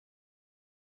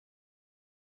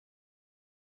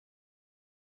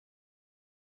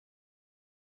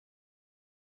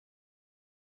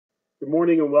Good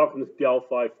morning and welcome to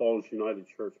Delphi Falls United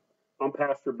Church. I'm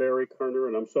Pastor Barry Kerner,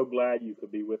 and I'm so glad you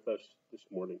could be with us this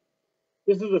morning.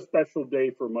 This is a special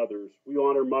day for mothers. We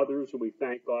honor mothers and we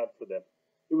thank God for them.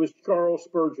 It was Charles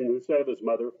Spurgeon who said of his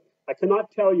mother, "I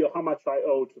cannot tell you how much I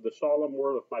owe to the solemn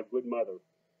word of my good mother."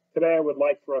 Today I would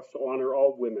like for us to honor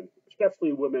all women,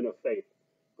 especially women of faith.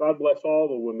 God bless all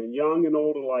the women, young and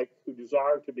old alike, who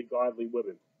desire to be godly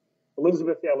women.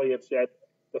 Elizabeth Elliot said,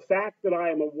 "The fact that I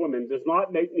am a woman does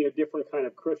not make me a different kind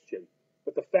of Christian,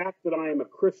 but the fact that I am a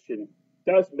Christian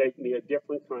does make me a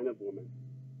different kind of woman."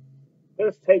 Let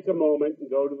us take a moment and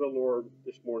go to the Lord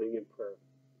this morning in prayer.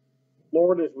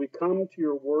 Lord, as we come to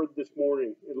your word this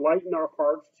morning, enlighten our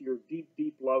hearts to your deep,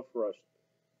 deep love for us.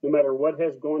 No matter what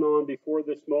has gone on before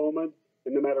this moment,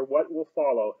 and no matter what will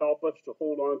follow, help us to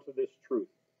hold on to this truth.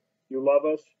 You love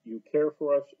us, you care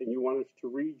for us, and you want us to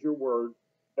read your word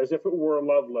as if it were a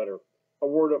love letter, a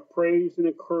word of praise and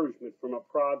encouragement from a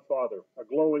proud father, a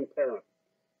glowing parent.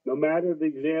 No matter the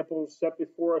examples set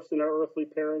before us in our earthly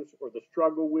parents or the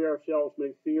struggle we ourselves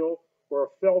may feel or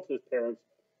have felt as parents,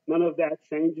 none of that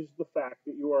changes the fact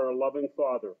that you are a loving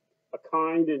father, a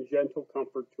kind and gentle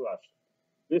comfort to us.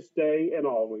 This day and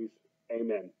always,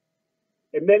 amen.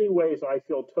 In many ways, I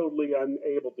feel totally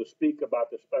unable to speak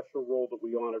about the special role that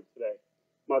we honor today,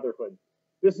 motherhood.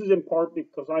 This is in part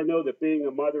because I know that being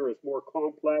a mother is more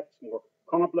complex, more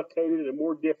complicated, and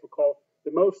more difficult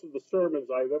than most of the sermons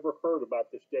I've ever heard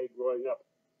about this day growing up.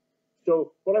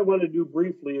 So what I want to do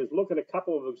briefly is look at a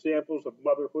couple of examples of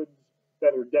motherhood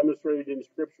that are demonstrated in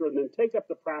Scripture, and then take up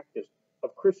the practice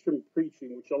of Christian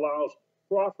preaching, which allows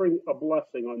for offering a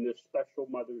blessing on this special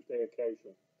Mother's Day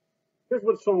occasion. Here's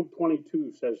what Psalm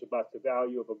 22 says about the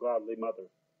value of a godly mother.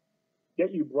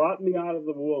 "Yet you brought me out of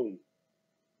the womb,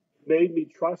 made me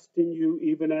trust in you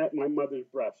even at my mother's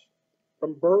breast.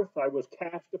 From birth I was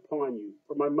cast upon you.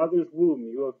 From my mother's womb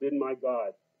you have been my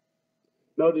God."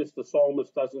 Notice the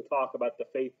psalmist doesn't talk about the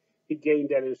faith he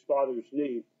gained at his father's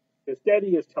knee. Instead,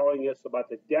 he is telling us about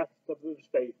the depth of his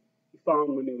faith he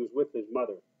found when he was with his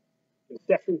mother. In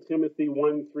 2 Timothy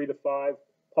 1, 3-5,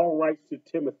 Paul writes to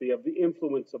Timothy of the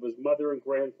influence of his mother and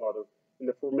grandfather in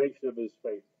the formation of his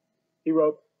faith. He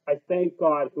wrote, "I thank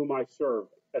God whom I serve,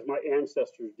 as my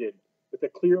ancestors did. With a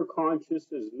clear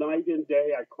conscience, as night and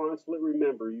day, I constantly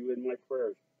remember you in my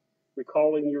prayers.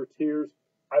 Recalling your tears,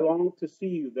 I long to see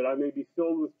you that I may be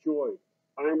filled with joy.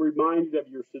 I am reminded of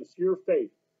your sincere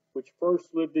faith, which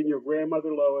first lived in your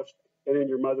grandmother Lois and in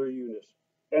your mother Eunice,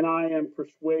 and I am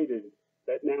persuaded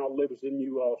that now lives in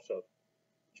you also."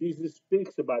 Jesus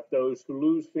speaks about those who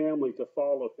lose family to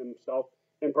follow himself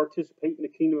and participate in the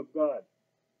kingdom of God.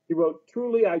 He wrote,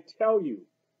 "Truly I tell you,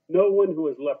 no one who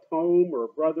has left home or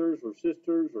brothers or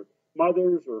sisters or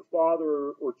mothers or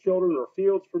father or children or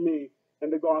fields for me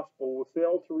and the gospel will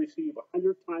fail to receive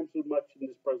 100 times as much in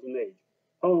this present age.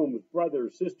 Homes,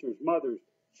 brothers, sisters, mothers,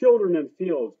 children, and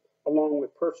fields, along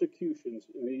with persecutions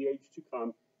in the age to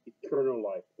come, eternal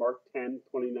life." Mark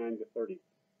 10:29-30.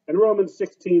 In Romans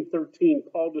 16:13,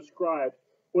 Paul described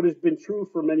what has been true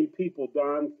for many people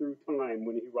down through time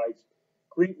when he writes,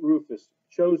 "Greet Rufus,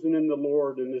 chosen in the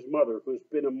Lord, and his mother, who has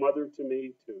been a mother to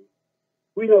me too."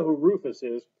 We know who Rufus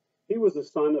is. He was the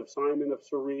son of Simon of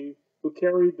Cyrene, who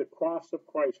carried the cross of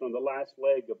Christ on the last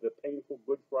leg of the painful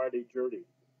Good Friday journey.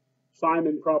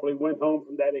 Simon probably went home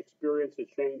from that experience a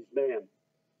changed man,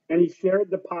 and he shared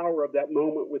the power of that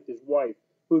moment with his wife,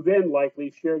 who then likely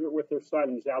shared it with their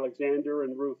sons, Alexander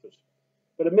and Rufus.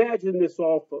 But imagine this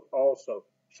also.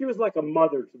 She was like a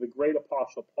mother to the great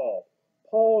apostle Paul.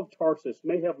 Paul of Tarsus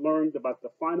may have learned about the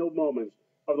final moments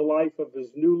of the life of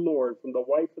his new Lord from the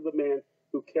wife of the man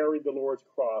who carried the Lord's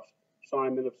cross,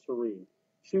 Simon of Cyrene.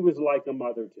 She was like a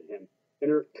mother to him. In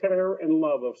her care and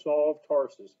love of Saul of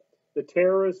Tarsus, the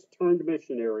terrorist turned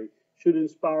missionary, should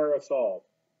inspire us all.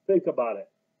 Think about it.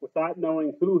 Without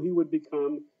knowing who he would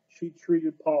become, she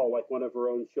treated Paul like one of her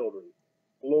own children.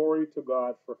 Glory to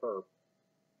God for her.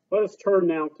 Let us turn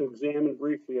now to examine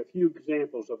briefly a few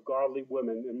examples of godly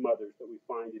women and mothers that we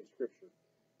find in Scripture.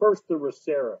 First, there was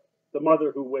Sarah, the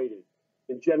mother who waited.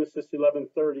 In Genesis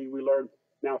 11:30, we learn,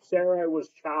 "Now Sarah was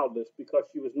childless because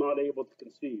she was not able to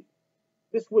conceive."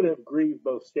 This would have grieved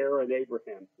both Sarah and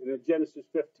Abraham. And in Genesis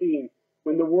 15,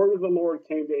 when the word of the Lord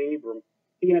came to Abram,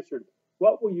 he answered,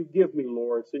 "What will you give me,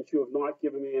 Lord, since you have not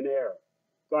given me an heir?"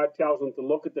 God tells him to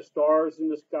look at the stars in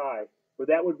the sky, for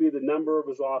that would be the number of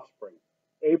his offspring.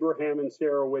 Abraham and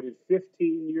Sarah waited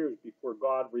 15 years before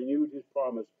God renewed his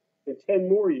promise, and 10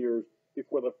 more years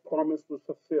before the promise was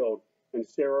fulfilled, and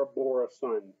Sarah bore a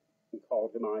son and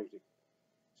called him Isaac.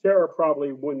 Sarah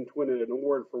probably wouldn't win an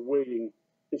award for waiting,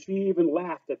 and she even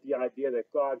laughed at the idea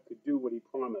that God could do what he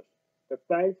promised. But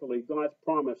thankfully, God's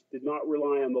promise did not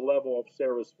rely on the level of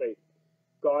Sarah's faith.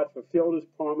 God fulfilled his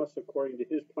promise according to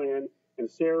his plan,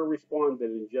 and Sarah responded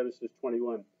in Genesis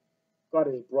 21. God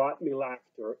has brought me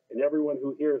laughter, and everyone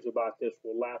who hears about this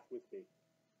will laugh with me.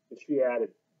 And she added,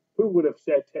 who would have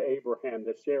said to Abraham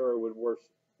that Sarah would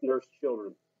nurse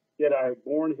children? Yet I have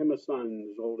borne him a son in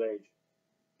his old age.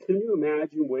 Can you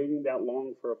imagine waiting that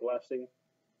long for a blessing?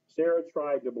 Sarah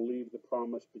tried to believe the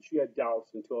promise, but she had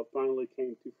doubts until it finally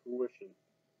came to fruition.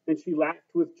 And she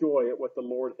laughed with joy at what the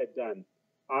Lord had done.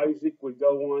 Isaac would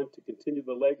go on to continue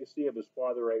the legacy of his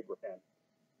father Abraham.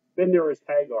 Then there is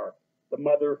Hagar, the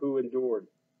mother who endured.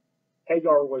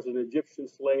 Hagar was an Egyptian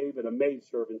slave and a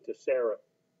maidservant to Sarah,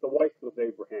 the wife of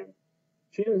Abraham.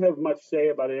 She didn't have much say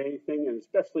about anything, and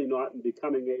especially not in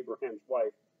becoming Abraham's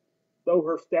wife. Though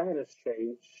her status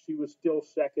changed, she was still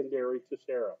secondary to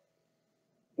Sarah.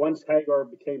 Once Hagar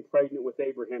became pregnant with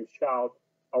Abraham's child,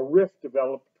 a rift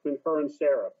developed between her and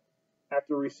Sarah.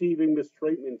 After receiving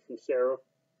mistreatment from Sarah,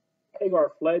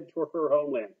 Hagar fled to her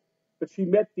homeland, but she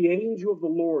met the angel of the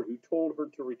Lord who told her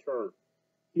to return.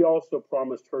 He also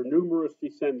promised her numerous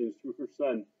descendants through her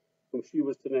son, whom she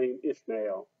was to name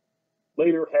Ishmael.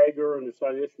 Later, Hagar and her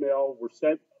son Ishmael were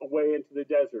sent away into the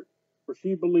desert, for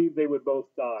she believed they would both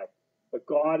die. But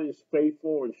God is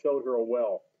faithful and showed her a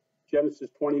well. Genesis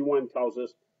 21 tells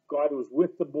us God was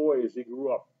with the boy as he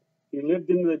grew up. He lived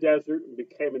in the desert and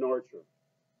became an archer.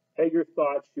 Hagar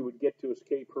thought she would get to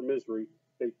escape her misery,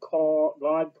 but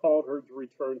God called her to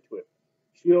return to it.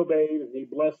 She obeyed, and he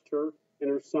blessed her and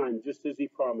her son, just as he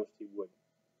promised he would.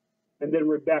 And then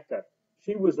Rebekah.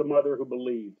 She was a mother who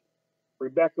believed.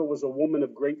 Rebekah was a woman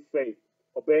of great faith,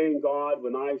 obeying God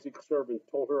when Isaac's servant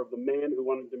told her of the man who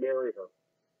wanted to marry her.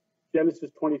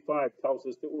 Genesis 25 tells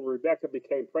us that when Rebekah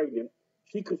became pregnant,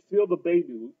 she could feel the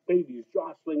babies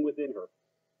jostling within her.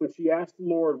 When she asked the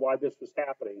Lord why this was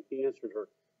happening, he answered her,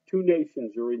 2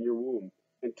 nations are in your womb,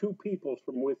 and 2 peoples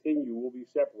from within you will be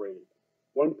separated.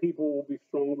 One people will be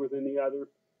stronger than the other,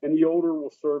 and the older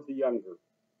will serve the younger.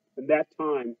 In that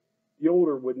time, the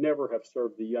older would never have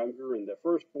served the younger, and the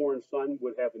firstborn son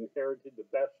would have inherited the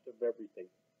best of everything.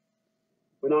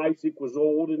 When Isaac was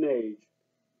old in age,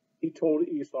 he told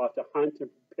Esau to hunt and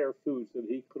prepare food so that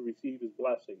he could receive his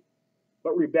blessing.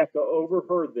 But Rebekah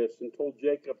overheard this and told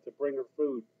Jacob to bring her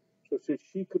food so that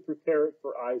she could prepare it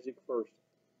for Isaac first.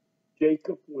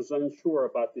 Jacob was unsure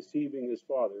about deceiving his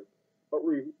father, but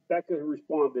Rebekah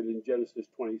responded in Genesis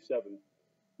 27,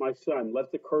 my son,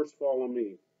 let the curse fall on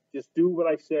me. Just do what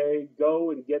I say,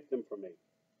 go and get them for me.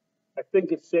 I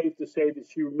think it's safe to say that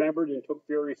she remembered and took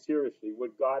very seriously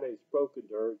what God had spoken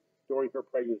to her during her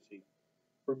pregnancy.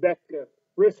 Rebekah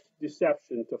risked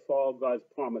deception to follow God's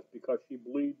promise because she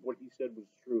believed what he said was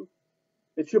true.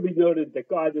 It should be noted that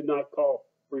God did not call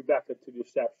Rebekah to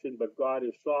deception, but God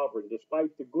is sovereign,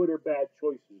 despite the good or bad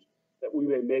choices that we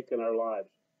may make in our lives.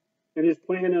 And his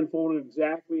plan unfolded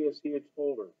exactly as he had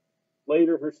told her.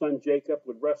 Later, her son Jacob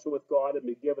would wrestle with God and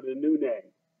be given a new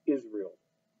name, Israel.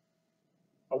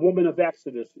 A woman of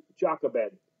Exodus,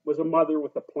 Jochebed, was a mother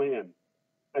with a plan.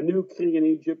 A new king in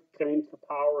Egypt came to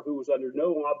power who was under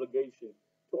no obligation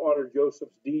to honor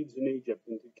Joseph's deeds in Egypt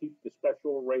and to keep the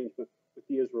special arrangement with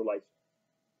the Israelites.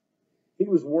 He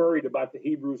was worried about the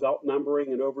Hebrews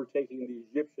outnumbering and overtaking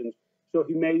the Egyptians, so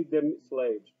he made them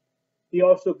slaves. He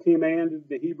also commanded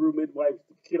the Hebrew midwives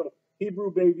to kill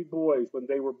Hebrew baby boys when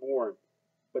they were born,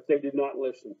 but they did not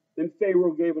listen. Then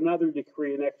Pharaoh gave another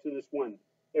decree in Exodus 1.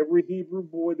 Every Hebrew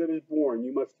boy that is born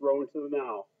you must throw into the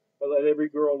Nile, but let every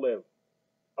girl live.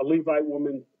 A Levite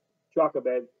woman,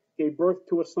 Jochebed, gave birth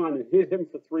to a son and hid him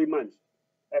for 3 months.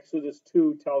 Exodus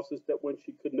 2 tells us that when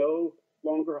she could no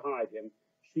longer hide him,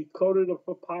 she coated a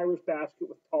papyrus basket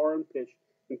with tar and pitch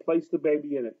and placed the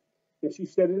baby in it. And she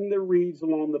set it in the reeds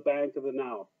along the bank of the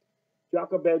Nile.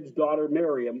 Jochebed's daughter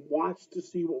Miriam watched to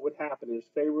see what would happen as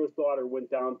Pharaoh's daughter went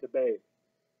down to bathe.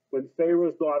 When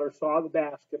Pharaoh's daughter saw the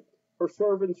basket, her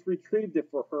servants retrieved it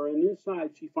for her, and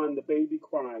inside she found the baby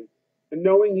crying. And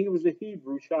knowing he was a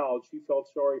Hebrew child, she felt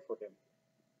sorry for him.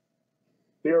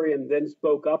 Miriam then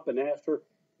spoke up and asked her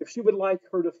if she would like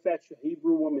her to fetch a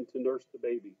Hebrew woman to nurse the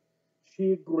baby.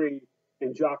 She agreed,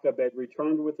 and Jochebed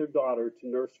returned with her daughter to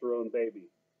nurse her own baby.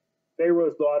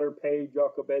 Pharaoh's daughter paid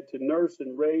Jochebed to nurse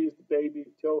and raise the baby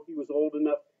until he was old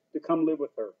enough to come live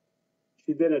with her.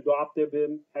 She then adopted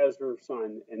him as her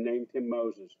son and named him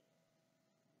Moses.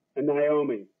 And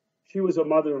Naomi, she was a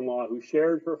mother-in-law who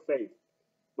shared her faith.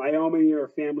 Naomi and her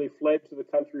family fled to the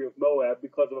country of Moab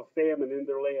because of a famine in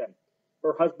their land.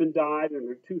 Her husband died, and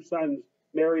her 2 sons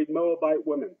married Moabite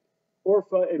women,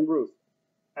 Orpah and Ruth.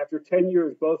 After 10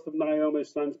 years, both of Naomi's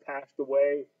sons passed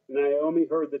away, and Naomi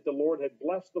heard that the Lord had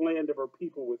blessed the land of her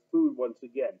people with food once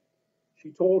again.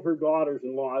 She told her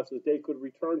daughters-in-law that they could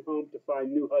return home to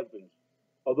find new husbands.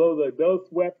 Although they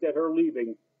both wept at her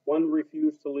leaving, one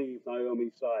refused to leave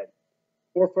Naomi's side.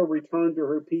 Orpah returned to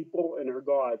her people and her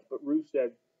gods, but Ruth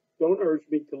said, "Don't urge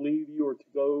me to leave you or to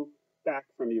go back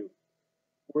from you.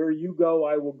 Where you go,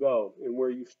 I will go, and where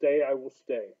you stay, I will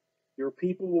stay. Your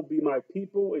people will be my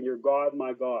people, and your God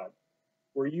my God.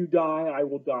 Where you die, I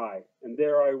will die, and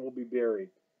there I will be buried.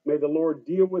 May the Lord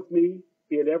deal with me,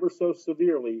 be it ever so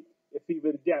severely, if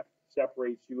even death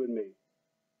separates you and me."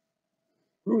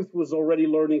 Ruth was already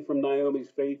learning from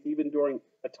Naomi's faith, even during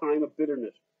a time of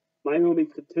bitterness. Naomi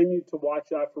continued to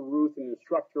watch out for Ruth and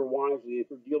instruct her wisely in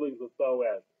her dealings with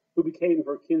Boaz, who became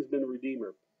her kinsman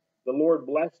redeemer. The Lord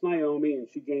blessed Naomi, and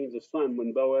she gained a son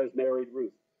when Boaz married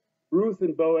Ruth. Ruth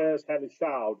and Boaz had a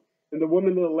child, and the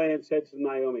woman of the land said to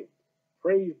Naomi,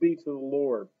 "Praise be to the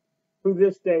Lord, who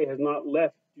this day has not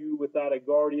left you without a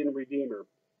guardian redeemer.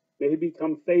 May he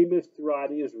become famous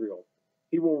throughout Israel.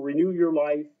 He will renew your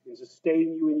life and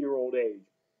sustain you in your old age.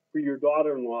 For your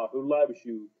daughter-in-law, who loves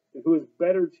you, and who is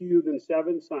better to you than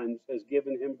 7 sons, has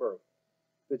given him birth."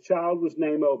 The child was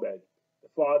named Obed, the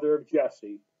father of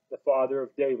Jesse, the father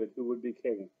of David, who would be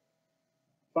king.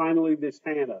 Finally, this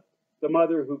Hannah, the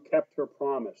mother who kept her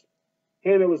promise.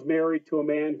 Hannah was married to a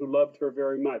man who loved her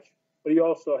very much, but he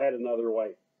also had another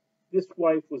wife. This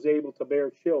wife was able to bear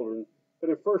children, but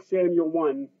in 1 Samuel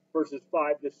 1, verses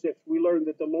 5 to 6, we learn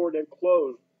that the Lord had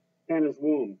closed Hannah's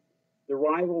womb. The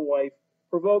rival wife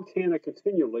provoked Hannah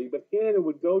continually, but Hannah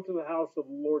would go to the house of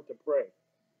the Lord to pray.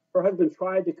 Her husband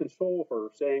tried to console her,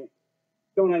 saying,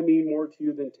 "Don't I mean more to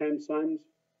you than 10 sons?"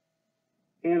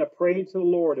 Hannah prayed to the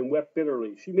Lord and wept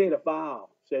bitterly. She made a vow,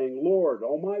 saying, "Lord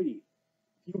Almighty,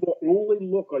 if you will only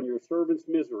look on your servant's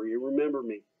misery and remember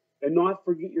me, and not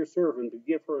forget your servant to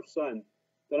give her a son,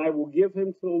 then I will give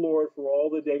him to the Lord for all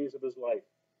the days of his life,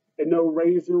 and no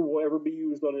razor will ever be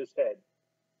used on his head."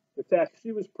 In fact,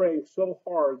 she was praying so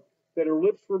hard that her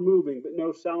lips were moving, but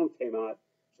no sound came out,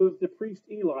 so that the priest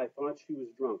Eli thought she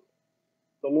was drunk.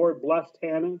 The Lord blessed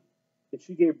Hannah, and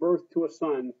she gave birth to a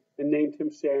son and named him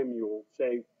Samuel,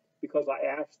 saying, "Because I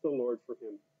asked the Lord for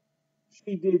him."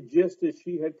 She did just as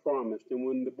she had promised, and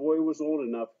when the boy was old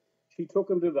enough, she took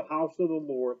him to the house of the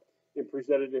Lord and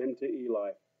presented him to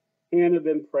Eli. Hannah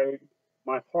then prayed,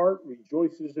 "My heart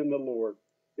rejoices in the Lord.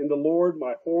 In the Lord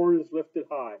my horn is lifted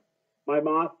high. My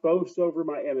mouth boasts over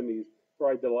my enemies, for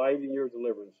I delight in your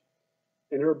deliverance."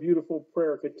 And her beautiful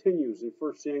prayer continues in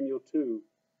 1 Samuel 2,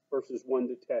 verses 1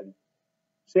 to 10.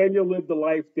 Samuel lived a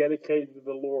life dedicated to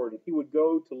the Lord, and he would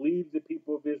go to lead the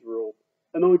people of Israel,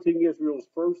 anointing Israel's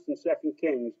first and second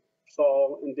kings,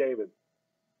 Saul and David.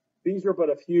 These are but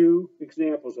a few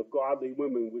examples of godly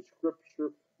women which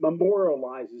Scripture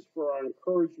memorializes for our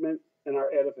encouragement and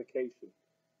our edification.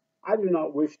 I do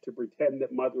not wish to pretend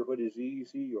that motherhood is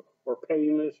easy or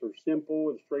painless or simple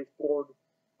and straightforward.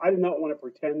 I do not want to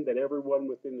pretend that everyone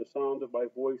within the sound of my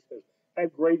voice has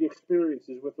had great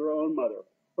experiences with their own mother,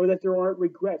 or that there aren't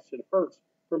regrets and hurts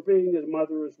from being a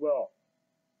mother as well.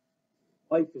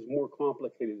 Life is more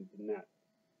complicated than that.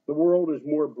 The world is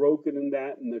more broken than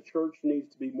that, and the church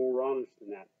needs to be more honest than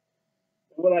that.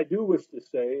 What I do wish to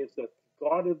say is that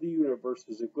God of the universe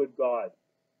is a good God,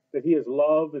 that he is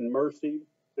love and mercy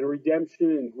and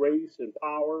redemption and grace and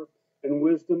power and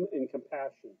wisdom and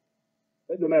compassion.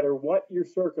 That no matter what your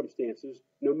circumstances,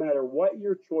 no matter what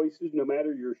your choices, no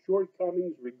matter your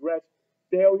shortcomings, regrets,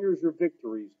 failures, or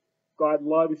victories, God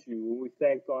loves you, and we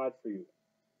thank God for you.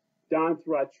 Down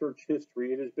throughout church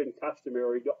history, it has been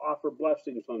customary to offer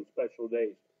blessings on special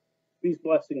days. These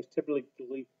blessings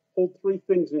typically hold 3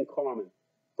 things in common.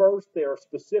 First, they are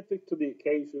specific to the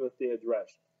occasion that they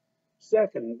address.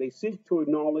 Second, they seek to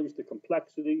acknowledge the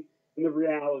complexity and the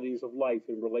realities of life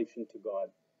in relation to God.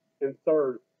 And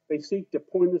third, they seek to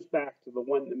point us back to the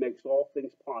one that makes all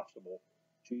things possible,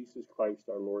 Jesus Christ,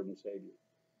 our Lord and Savior.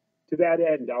 To that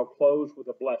end, I'll close with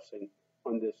a blessing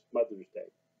on this Mother's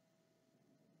Day.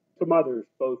 To mothers,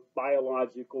 both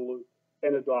biological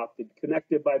and adopted,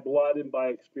 connected by blood and by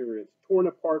experience, torn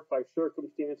apart by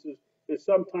circumstances and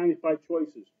sometimes by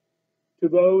choices. To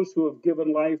those who have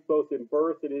given life both in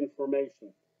birth and in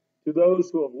formation. To those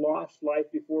who have lost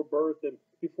life before birth and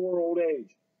before old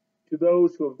age. To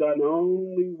those who have done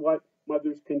only what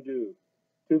mothers can do.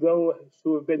 To those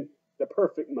who have been the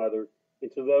perfect mother,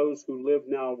 and to those who live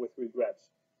now with regrets.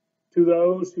 To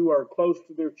those who are close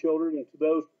to their children, and to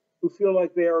those who feel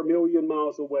like they are a million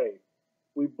miles away.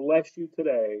 We bless you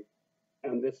today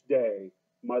and this day,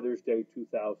 Mother's Day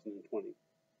 2020.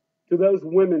 To those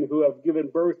women who have given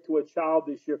birth to a child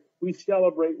this year, we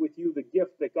celebrate with you the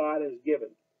gift that God has given.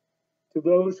 To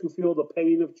those who feel the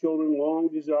pain of children long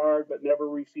desired but never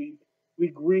received, we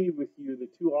grieve with you the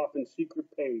too often secret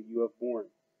pain you have borne.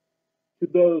 To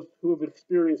those who have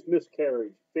experienced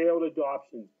miscarriage, failed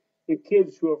adoptions, and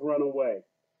kids who have run away,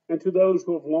 and to those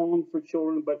who have longed for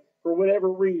children but for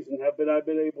whatever reason have been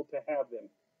unable to have them,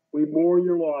 we mourn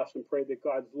your loss and pray that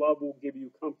God's love will give you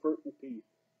comfort and peace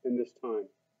in this time.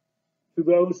 To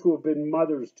those who have been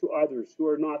mothers to others who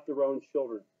are not their own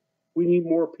children, we need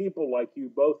more people like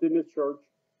you, both in the church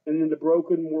and in the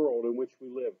broken world in which we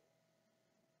live.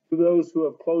 To those who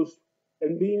have close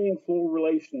and meaningful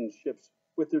relationships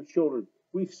with their children,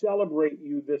 we celebrate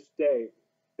you this day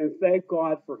and thank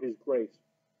God for his grace.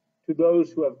 To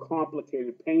those who have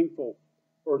complicated, painful,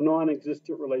 or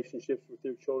non-existent relationships with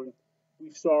their children,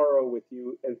 we sorrow with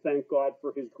you and thank God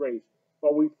for his grace,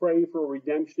 while we pray for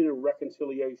redemption and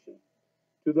reconciliation.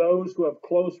 To those who have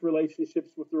close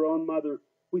relationships with their own mother,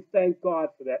 we thank God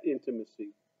for that intimacy.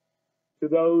 To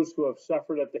those who have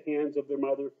suffered at the hands of their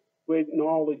mother, we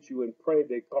acknowledge you and pray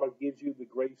that God gives you the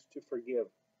grace to forgive.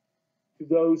 To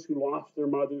those who lost their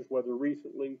mothers, whether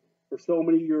recently or so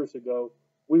many years ago,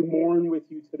 we mourn with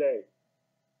you today.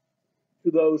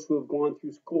 To those who have gone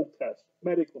through school tests,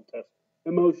 medical tests,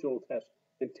 emotional tests,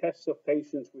 and tests of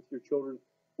patience with your children,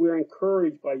 we are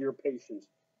encouraged by your patience,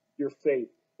 your faith,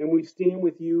 and we stand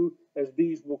with you as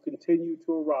these will continue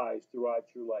to arise throughout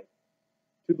your life.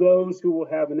 To those who will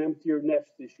have an emptier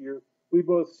nest this year, we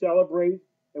both celebrate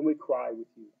and we cry with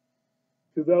you.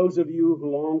 To those of you who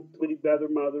long to be better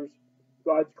mothers,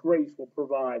 God's grace will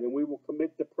provide, and we will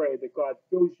commit to pray that God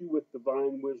fills you with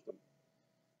divine wisdom.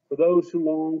 For those who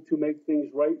long to make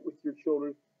things right with your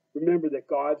children, remember that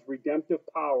God's redemptive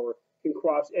power can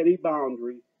cross any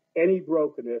boundary, any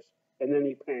brokenness, and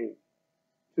any pain.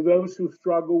 To those who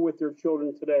struggle with their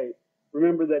children today,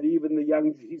 remember that even the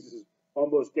young Jesus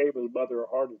almost gave his mother a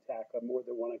heart attack on more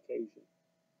than one occasion.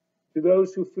 To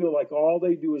those who feel like all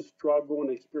they do is struggle and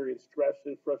experience stress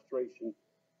and frustration,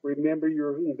 remember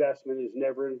your investment is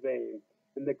never in vain,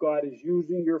 and that God is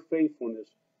using your faithfulness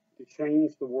to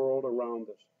change the world around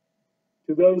us.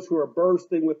 To those who are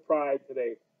bursting with pride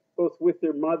today, both with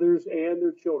their mothers and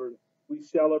their children, we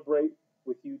celebrate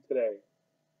with you today.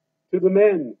 To the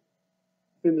men,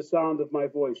 in the sound of my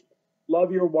voice,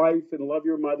 love your wife and love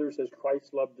your mothers as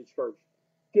Christ loved the church.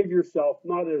 Give yourself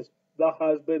not as the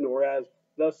husband or as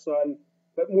the son,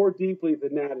 but more deeply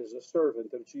than that as a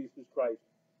servant of Jesus Christ.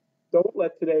 Don't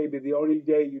let today be the only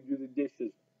day you do the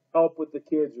dishes, help with the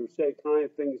kids, or say kind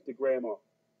things to grandma.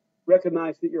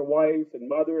 Recognize that your wife and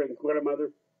mother and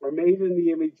grandmother are made in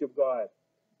the image of God.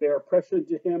 They are precious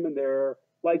to him and they're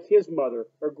like his mother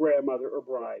or grandmother or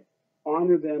bride.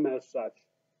 Honor them as such.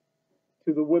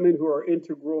 To the women who are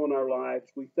integral in our lives,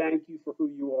 we thank you for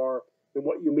who you are and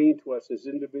what you mean to us as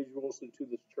individuals and to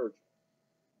this church.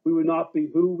 We would not be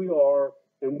who we are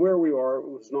and where we are if it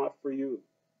was not for you.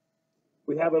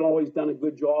 We haven't always done a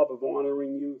good job of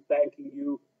honoring you, thanking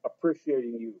you,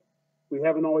 appreciating you. We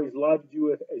haven't always loved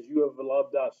you as you have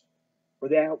loved us. For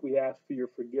that, we ask for your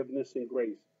forgiveness and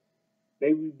grace.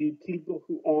 May we be people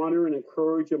who honor and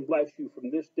encourage and bless you from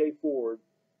this day forward,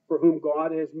 for whom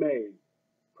God has made,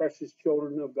 precious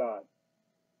children of God.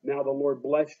 Now the Lord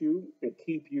bless you and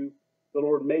keep you. The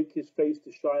Lord make his face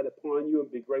to shine upon you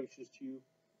and be gracious to you.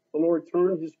 The Lord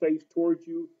turn his face towards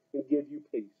you and give you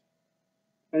peace.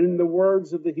 And in the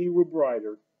words of the Hebrew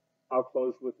writer, I'll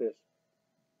close with this.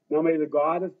 Now may the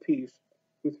God of peace,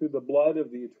 who through the blood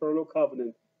of the eternal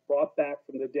covenant brought back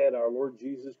from the dead our Lord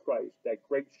Jesus Christ, that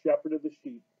great shepherd of the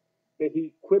sheep, may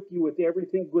he equip you with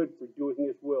everything good for doing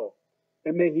his will.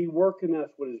 And may he work in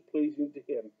us what is pleasing to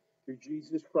him through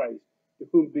Jesus Christ, to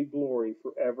whom be glory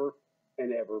forever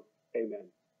and ever. Amen.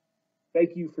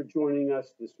 Thank you for joining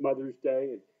us this Mother's Day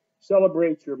and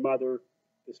celebrate your mother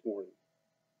this morning.